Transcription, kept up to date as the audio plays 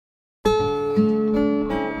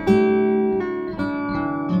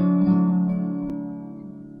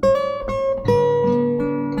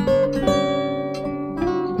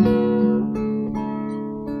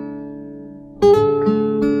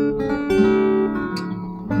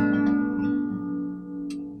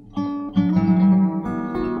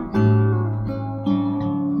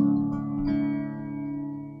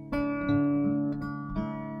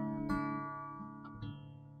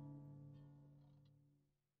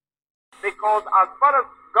Because as far as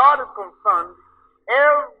God is concerned,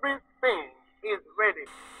 everything is ready.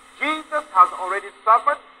 Jesus has already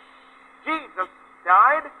suffered. Jesus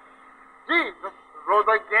died. Jesus rose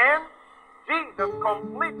again. Jesus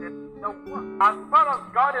completed the work. As far as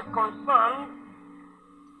God is concerned,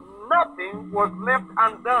 nothing was left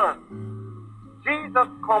undone. Jesus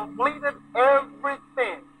completed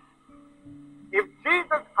everything. If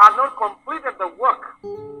Jesus had not completed the work,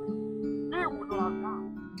 he would not have done.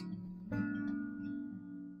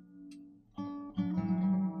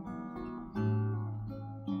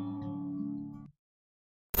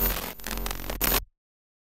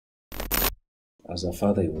 As a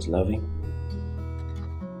father, he was loving.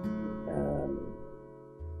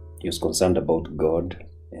 He was concerned about God,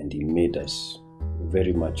 and he made us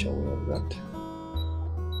very much aware of that.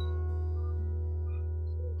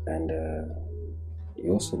 And he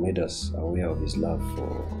also made us aware of his love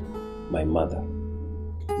for my mother,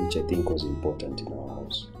 which I think was important in our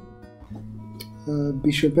house.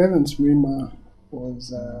 Bishop Evans Mrima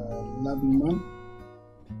was a loving man,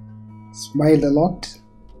 smiled a lot,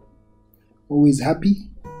 always happy.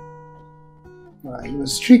 He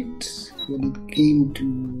was strict when it came to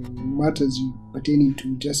matters pertaining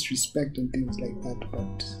to just respect and things like that,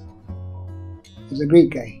 but he was a great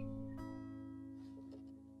guy.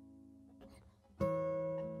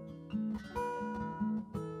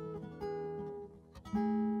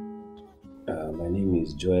 My name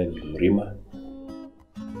is Joel Mrima.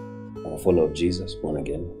 I'm a follower of Jesus, born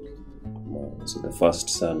again. I'm also the first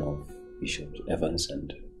son of Bishop Evans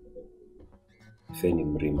and Fanny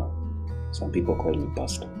Mrima. Some people call me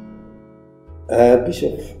Pastor.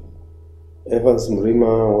 Bishop Evans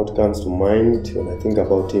Mrima, what comes to mind when I think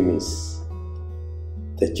about him is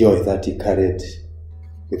the joy that he carried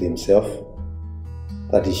with himself,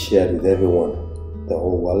 that he shared with everyone, the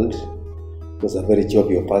whole world. He was a very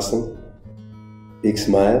jovial person, big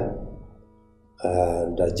smile,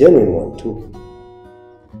 and a genuine one too.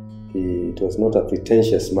 It was not a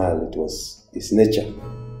pretentious smile, it was his nature.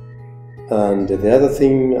 And the other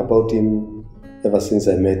thing about him, ever since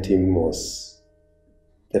I met him, was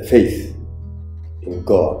the faith in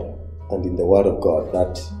God and in the Word of God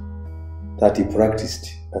that he practiced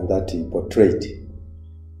and that he portrayed.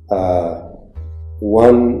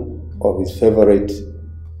 One of his favorite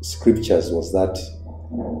scriptures was that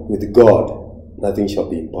with God, nothing shall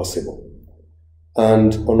be impossible.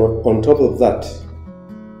 And on top of that,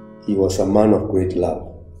 he was a man of great love.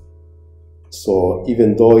 So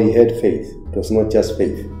even though he had faith, it was not just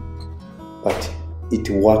faith, but it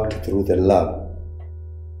worked through the love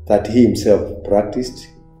that he himself practiced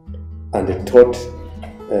and taught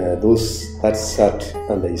those that sat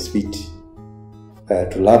under his feet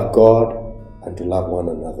to love God and to love one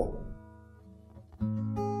another.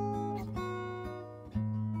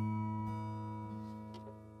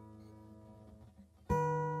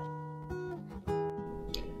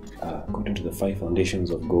 According to the 5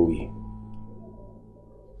 foundations of GOWE,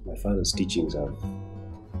 my father's teachings have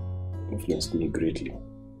influenced me greatly.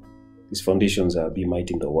 These foundations are: be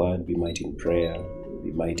mighty in the word, be mighty in prayer,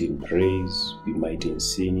 be mighty in praise, be mighty in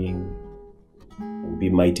singing, and be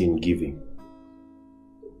mighty in giving.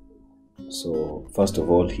 So, first of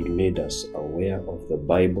all, he made us aware of the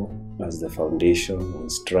Bible as the foundation,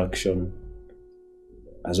 instruction,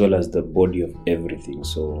 as well as the body of everything.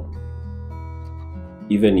 So,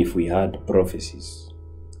 even if we had prophecies,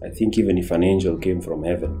 I think even if an angel came from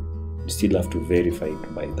heaven, we still have to verify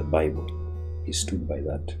it by the Bible. He stood by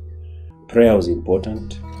that. Prayer was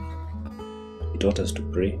important. He taught us to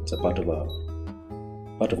pray. It's a part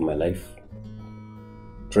of my life.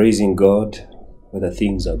 Praising God, whether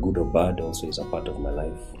things are good or bad, also is a part of my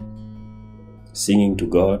life. Singing to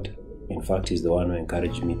God, in fact, is the one who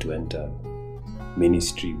encouraged me to enter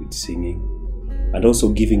ministry with singing. And also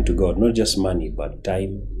giving to God, not just money, but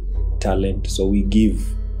time, talent. So we give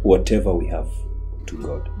whatever we have to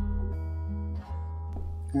God.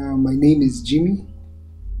 My name is Jimmy.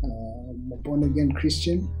 I'm a born-again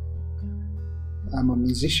Christian. I'm a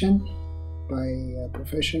musician by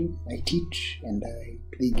profession. I teach and I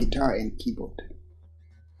play guitar and keyboard.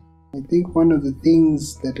 I think one of the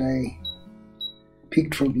things that I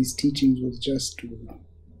picked from his teachings was just to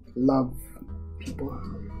love people.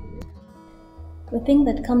 The thing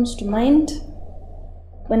that comes to mind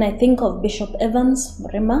when I think of Bishop Evans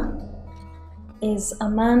Mrima is a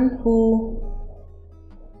man who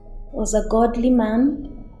was a godly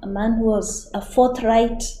man, a man who was a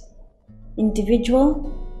forthright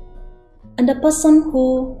individual, and a person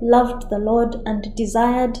who loved the Lord and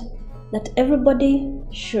desired that everybody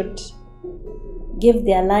should give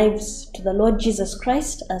their lives to the Lord Jesus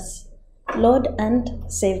Christ as Lord and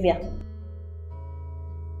Savior.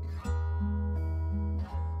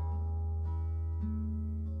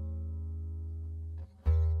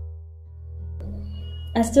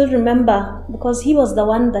 I still remember, because he was the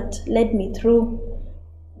one that led me through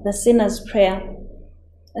the sinner's prayer.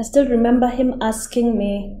 I still remember him asking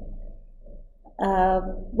me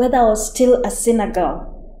whether I was still a sinner girl.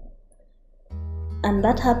 And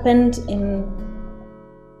that happened in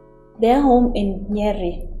their home in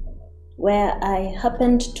Nyeri, where I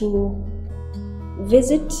happened to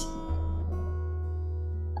visit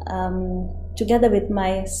together with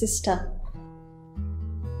my sister.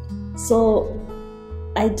 So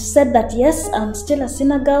I said that yes, I'm still a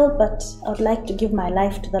sinner girl, but I would like to give my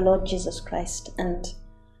life to the Lord Jesus Christ. And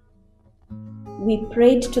we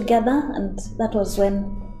prayed together, and that was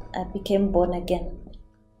when I became born again.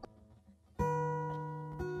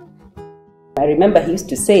 I remember he used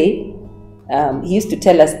to say, he used to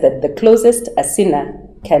tell us that the closest a sinner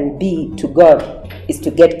can be to God is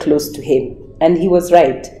to get close to him. And he was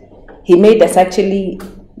right. He made us actually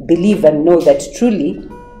believe and know that truly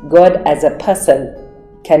God as a person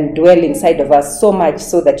can dwell inside of us so much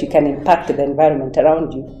so that you can impact the environment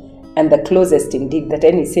around you. And the closest indeed that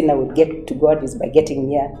any sinner would get to God is by getting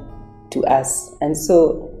near to us. And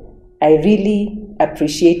so I really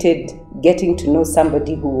appreciated getting to know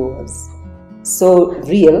somebody who was so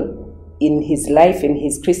real in his life, in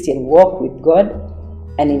his Christian walk with God,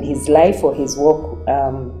 and in his life or his walk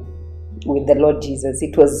with the Lord Jesus.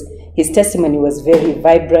 His testimony was very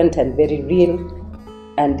vibrant and very real,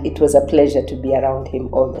 and it was a pleasure to be around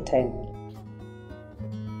him all the time.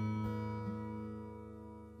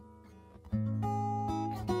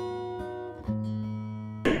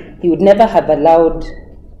 He would never have allowed,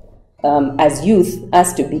 as youth,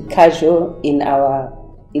 us to be casual in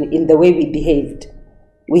the way we behaved.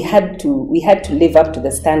 We had to live up to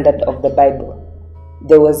the standard of the Bible.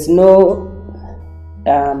 There was no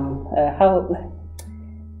there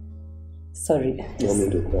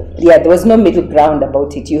was no middle ground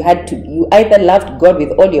about it. You either loved God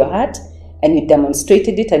with all your heart and you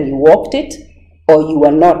demonstrated it and you walked it, or you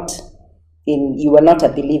were not a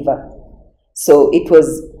believer. So it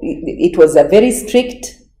was a very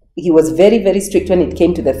strict. He was very, very strict when it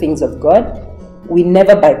came to the things of God. We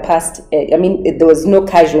never bypassed. There was no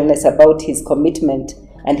casualness about his commitment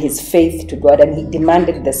and his faith to God, and he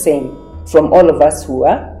demanded the same from all of us who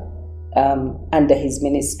were under his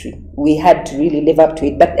ministry. We had to really live up to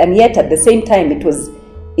it, and yet at the same time, it was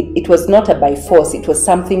not a by force. It was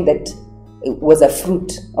something that was a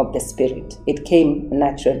fruit of the Spirit. It came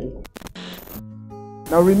naturally.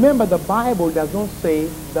 Now remember, the Bible does not say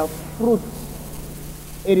the fruit.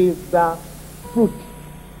 It is the fruit.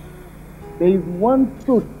 There is one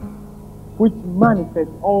fruit which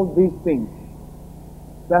manifests all these things.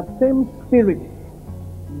 The same Spirit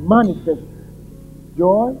manifests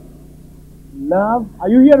joy, love. Are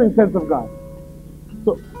you hearing, saints of God?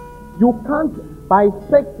 So you can't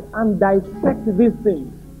bisect and dissect these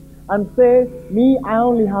things and say, me, I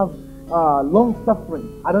only have long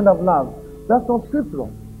suffering. I don't have love. That's not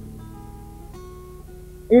scriptural.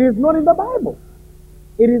 It is not in the Bible.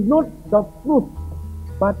 It is not the fruit,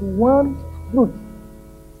 but one fruit.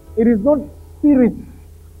 It is not spirit,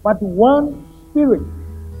 but one Spirit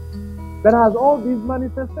that has all these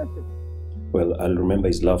manifestations. Well, I'll remember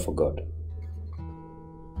his love for God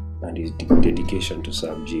and his dedication to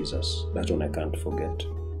serve Jesus. That one I can't forget.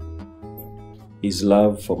 His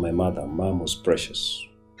love for my mother. Mom was precious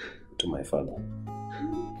to my father.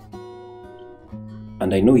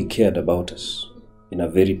 And I know he cared about us in a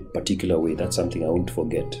very particular way. That's something I won't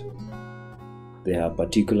forget. There are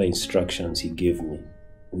particular instructions he gave me,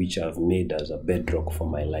 which I've made as a bedrock for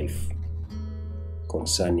my life,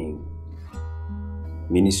 concerning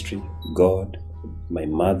ministry, God, my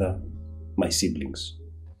mother, my siblings,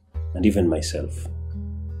 and even myself.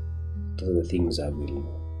 Those are the things I will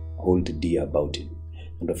hold dear about him.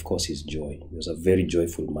 And of course, his joy. He was a very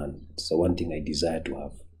joyful man. It's the one thing I desire to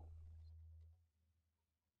have.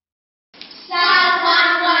 Psalm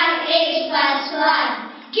 118 verse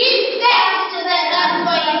 1. Give thanks to the Lord,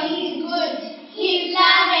 for he is good. His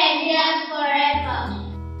love endures forever.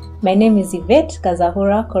 My name is Yvette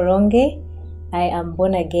Kazahura Koronge. I am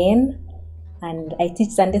born again and I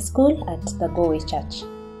teach Sunday school at the GOWE Church.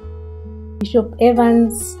 Bishop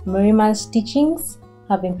Evans Murima's teachings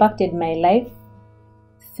have impacted my life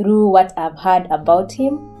through what I've heard about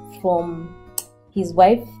him from his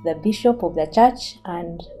wife, the bishop of the church,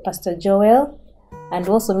 and Pastor Joel, and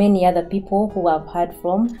also many other people who I've heard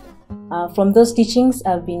from. From those teachings,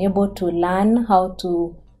 I've been able to learn how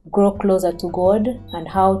to grow closer to God and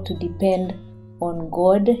how to depend on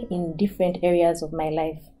God in different areas of my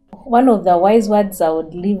life. One of the wise words I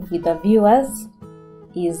would leave with the viewers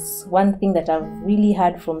is one thing that I've really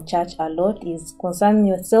heard from church a lot is concern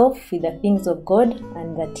yourself with the things of God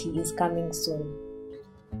and that He is coming soon.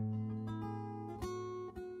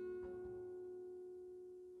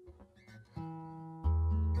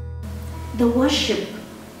 The worship,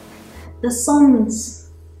 the songs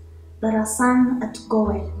that are sung at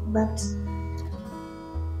GOWE that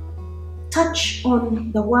touch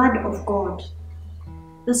on the Word of God.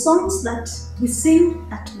 The songs that we sing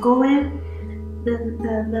at GOWE,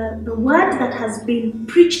 the word that has been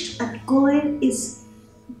preached at GOWE is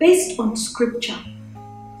based on Scripture.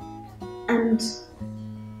 And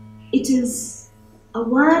it is a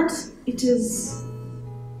word, it is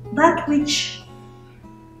that which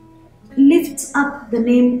lifts up the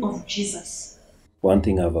name of Jesus. One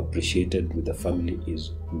thing I've appreciated with the family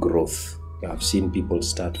is growth. I've seen people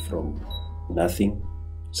start from nothing.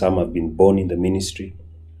 Some have been born in the ministry.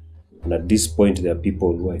 And at this point, there are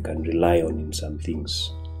people who I can rely on in some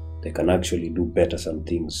things. They can actually do better some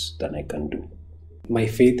things than I can do. My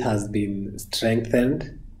faith has been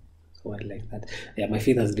strengthened. What like that? Yeah, my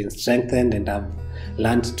faith has been strengthened, and I've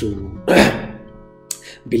learned to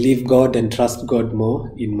believe God and trust God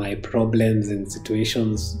more in my problems and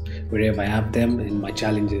situations wherever I have them, and my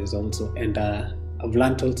challenges also. And I've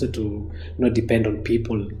learned also to not depend on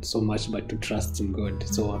people so much, but to trust in God.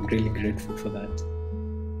 So I'm really grateful for that.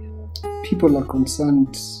 People are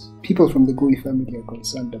concerned, people from the GOWE family are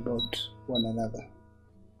concerned about one another.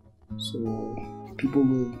 So people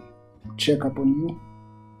will check up on you.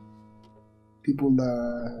 People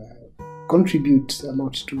contribute a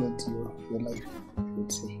lot towards your life, I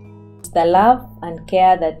would say. The love and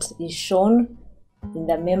care that is shown in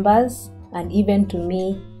the members and even to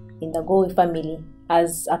me in the GOWE family.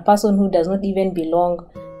 As a person who does not even belong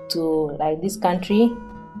to this country,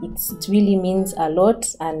 it really means a lot,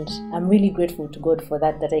 and I'm really grateful to God for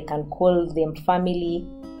that I can call them family.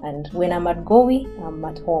 And when I'm at GOWE, I'm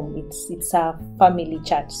at home. It's a family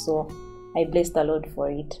church, so I bless the Lord for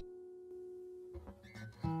it.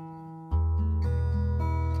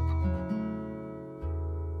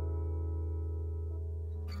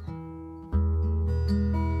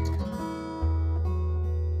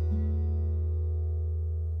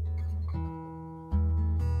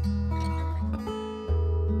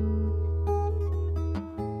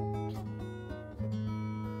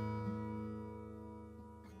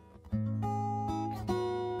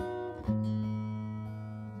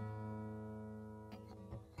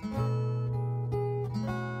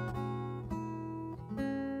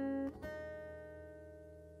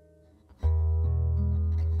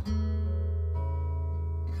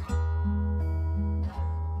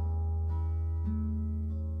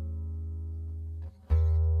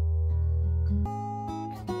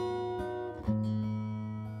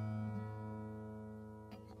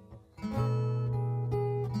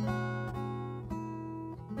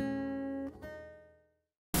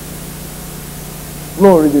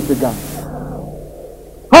 Glory be to God.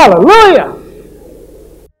 Hallelujah!